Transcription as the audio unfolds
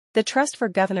The Trust for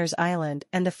Governors Island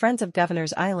and the Friends of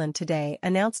Governors Island today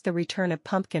announced the return of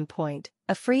Pumpkin Point,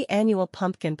 a free annual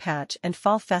pumpkin patch and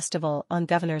fall festival on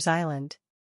Governors Island.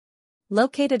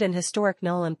 Located in historic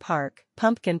Nolan Park,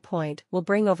 Pumpkin Point will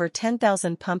bring over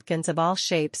 10,000 pumpkins of all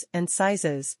shapes and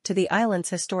sizes to the island's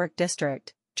historic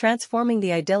district, transforming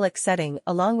the idyllic setting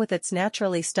along with its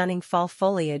naturally stunning fall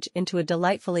foliage into a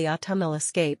delightfully autumnal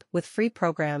escape with free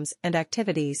programs and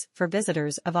activities for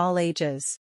visitors of all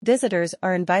ages. Visitors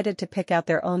are invited to pick out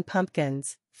their own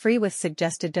pumpkins, free with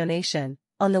suggested donation,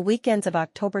 on the weekends of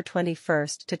October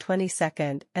 21st to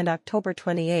 22nd and October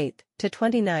 28th to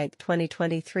 29th,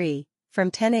 2023, from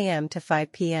 10 a.m. to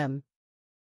 5 p.m.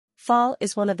 Fall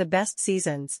is one of the best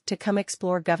seasons to come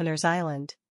explore Governors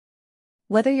Island.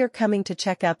 Whether you're coming to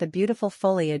check out the beautiful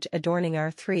foliage adorning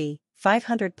our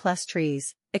 500-plus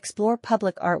trees, explore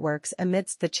public artworks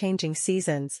amidst the changing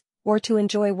seasons, or to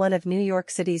enjoy one of New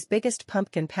York City's biggest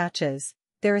pumpkin patches,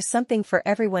 there is something for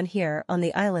everyone here on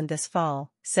the island this fall,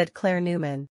 said Claire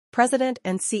Newman, President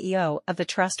and CEO of the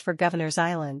Trust for Governors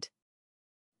Island.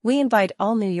 We invite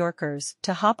all New Yorkers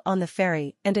to hop on the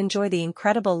ferry and enjoy the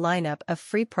incredible lineup of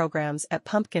free programs at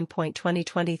Pumpkin Point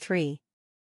 2023.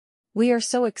 We are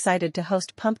so excited to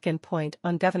host Pumpkin Point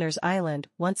on Governors Island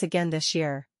once again this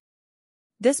year.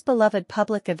 This beloved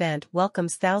public event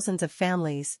welcomes thousands of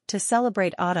families to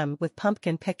celebrate autumn with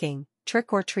pumpkin picking,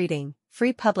 trick-or-treating,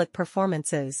 free public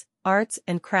performances, arts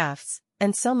and crafts,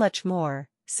 and so much more,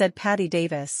 said Patty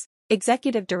Davis,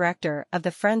 Executive Director of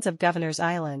the Friends of Governors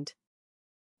Island.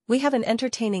 We have an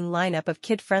entertaining lineup of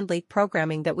kid-friendly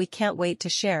programming that we can't wait to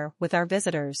share with our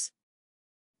visitors.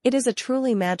 It is a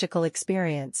truly magical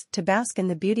experience to bask in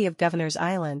the beauty of Governors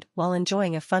Island while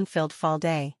enjoying a fun-filled fall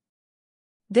day.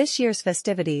 This year's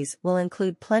festivities will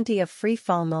include plenty of free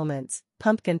fall moments,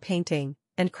 pumpkin painting,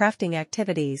 and crafting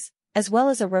activities, as well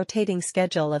as a rotating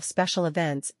schedule of special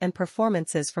events and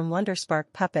performances from Wonderspark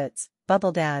Puppets,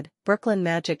 Bubble Dad, Brooklyn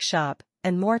Magic Shop,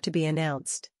 and more to be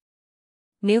announced.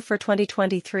 New for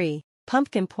 2023,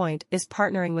 Pumpkin Point is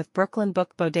partnering with Brooklyn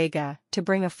Book Bodega to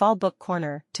bring a fall book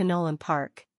corner to Nolan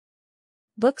Park.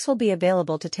 Books will be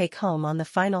available to take home on the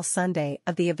final Sunday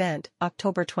of the event,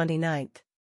 October 29th.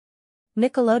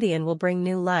 Nickelodeon will bring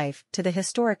new life to the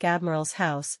historic Admiral's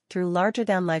house through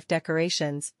larger-than-life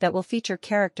decorations that will feature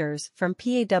characters from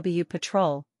PAW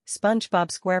Patrol, SpongeBob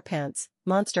SquarePants,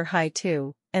 Monster High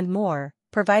 2, and more,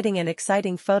 providing an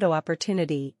exciting photo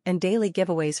opportunity and daily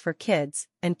giveaways for kids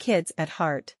and kids at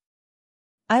heart.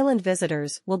 Island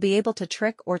visitors will be able to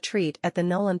trick or treat at the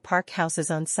Nolan Park houses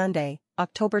on Sunday,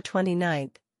 October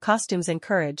 29th, costumes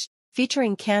encouraged,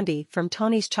 featuring candy from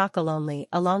Tony's Chocolonely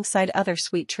alongside other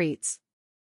sweet treats.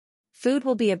 Food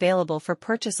will be available for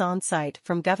purchase on-site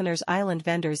from Governors Island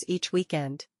vendors each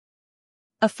weekend.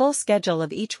 A full schedule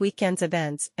of each weekend's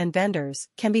events and vendors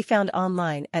can be found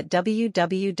online at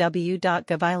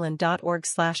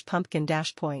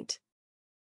www.govisland.org/pumpkin-point.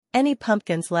 Any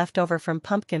pumpkins left over from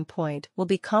Pumpkin Point will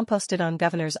be composted on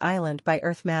Governors Island by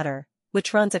Earth Matter,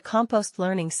 which runs a compost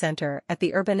learning center at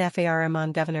the Urban FARM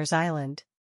on Governors Island.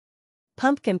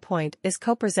 Pumpkin Point is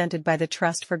co-presented by the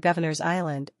Trust for Governors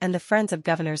Island and the Friends of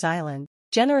Governors Island.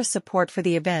 Generous support for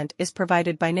the event is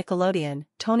provided by Nickelodeon,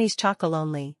 Tony's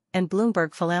Chocolonely, and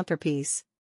Bloomberg Philanthropies.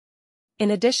 In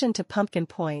addition to Pumpkin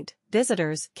Point,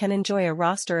 visitors can enjoy a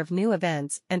roster of new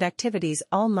events and activities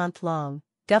all month long.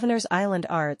 Governors Island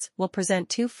Arts will present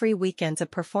 2 free weekends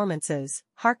of performances,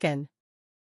 Harkin!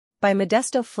 By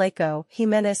Modesto Flaco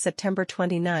Jimenez September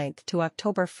 29th to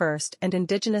October 1st and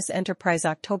Indigenous Enterprise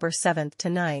October 7th to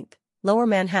 9th, Lower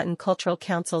Manhattan Cultural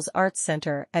Council's Arts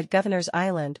Center at Governors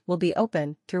Island will be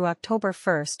open through October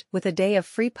 1st with a day of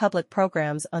free public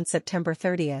programs on September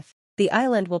 30th. The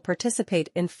island will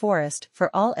participate in Forest for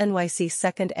All NYC's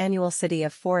second annual City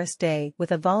of Forest Day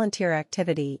with a volunteer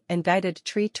activity and guided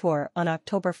tree tour on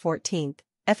October 14th.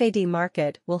 FAD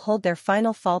Market will hold their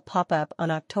final fall pop-up on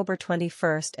October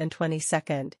 21st and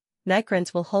 22nd.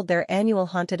 Nykrans will hold their annual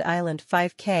Haunted Island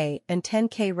 5K and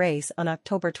 10K race on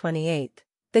October 28th.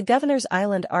 The Governors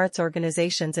Island Arts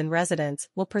organizations and residents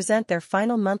will present their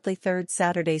final monthly third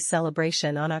Saturday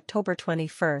celebration on October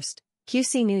 21st.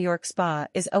 QC New York Spa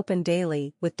is open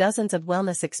daily with dozens of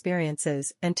wellness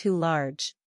experiences and 2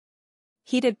 large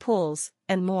heated pools,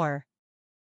 and more.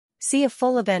 See a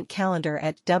full event calendar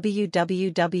at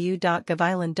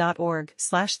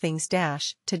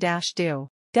www.govisland.org/things-to-do.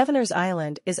 Governors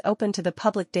Island is open to the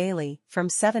public daily from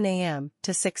 7 a.m.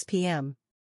 to 6 p.m.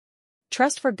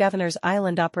 Trust for Governors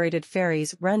Island operated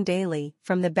ferries run daily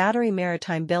from the Battery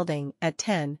Maritime Building at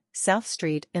 10 South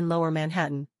Street in Lower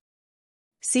Manhattan.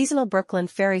 Seasonal Brooklyn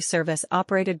ferry service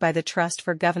operated by the Trust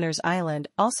for Governors Island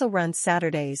also runs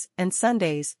Saturdays and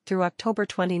Sundays through October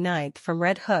 29 from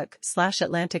Red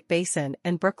Hook/Atlantic Basin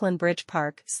and Brooklyn Bridge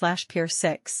Park/Pier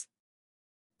 6.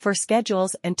 For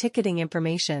schedules and ticketing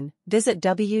information, visit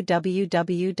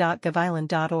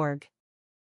www.govisland.org.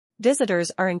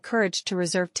 Visitors are encouraged to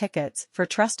reserve tickets for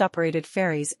Trust-operated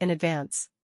ferries in advance.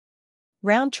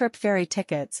 Round-trip ferry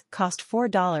tickets cost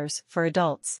 $4 for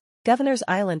adults. Governors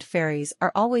Island ferries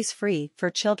are always free for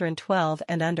children 12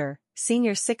 and under,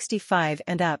 seniors 65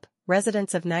 and up,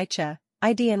 residents of NYCHA,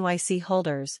 IDNYC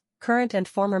holders, current and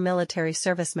former military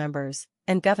service members,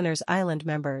 and Governors Island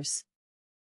members.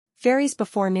 Ferries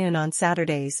before noon on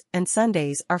Saturdays and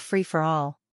Sundays are free for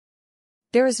all.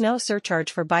 There is no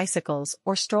surcharge for bicycles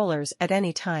or strollers at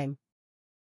any time.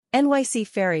 NYC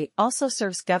Ferry also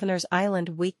serves Governors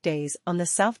Island weekdays on the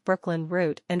South Brooklyn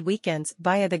route and weekends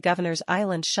via the Governors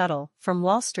Island Shuttle from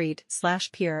Wall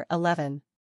Street/Pier 11.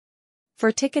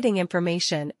 For ticketing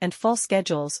information and full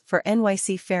schedules for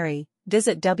NYC Ferry,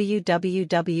 visit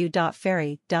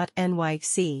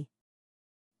www.ferry.nyc.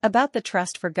 About the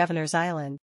Trust for Governors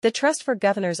Island. The Trust for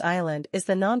Governors Island is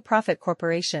the nonprofit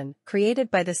corporation created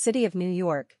by the City of New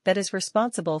York that is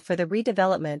responsible for the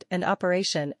redevelopment and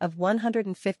operation of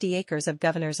 150 acres of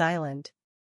Governors Island.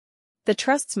 The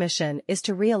Trust's mission is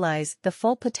to realize the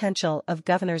full potential of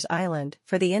Governors Island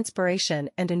for the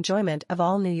inspiration and enjoyment of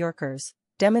all New Yorkers,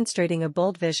 demonstrating a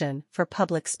bold vision for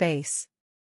public space.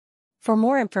 For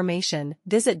more information,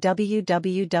 visit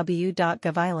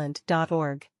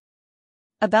www.govisland.org.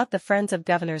 About the Friends of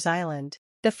Governors Island.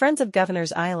 The Friends of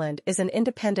Governors Island is an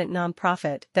independent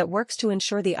nonprofit that works to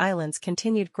ensure the island's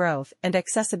continued growth and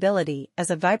accessibility as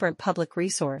a vibrant public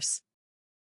resource.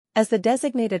 As the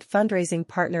designated fundraising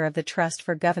partner of the Trust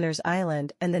for Governors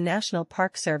Island and the National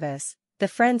Park Service, the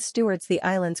Friends stewards the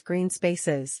island's green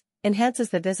spaces,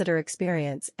 enhances the visitor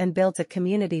experience and builds a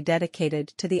community dedicated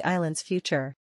to the island's future.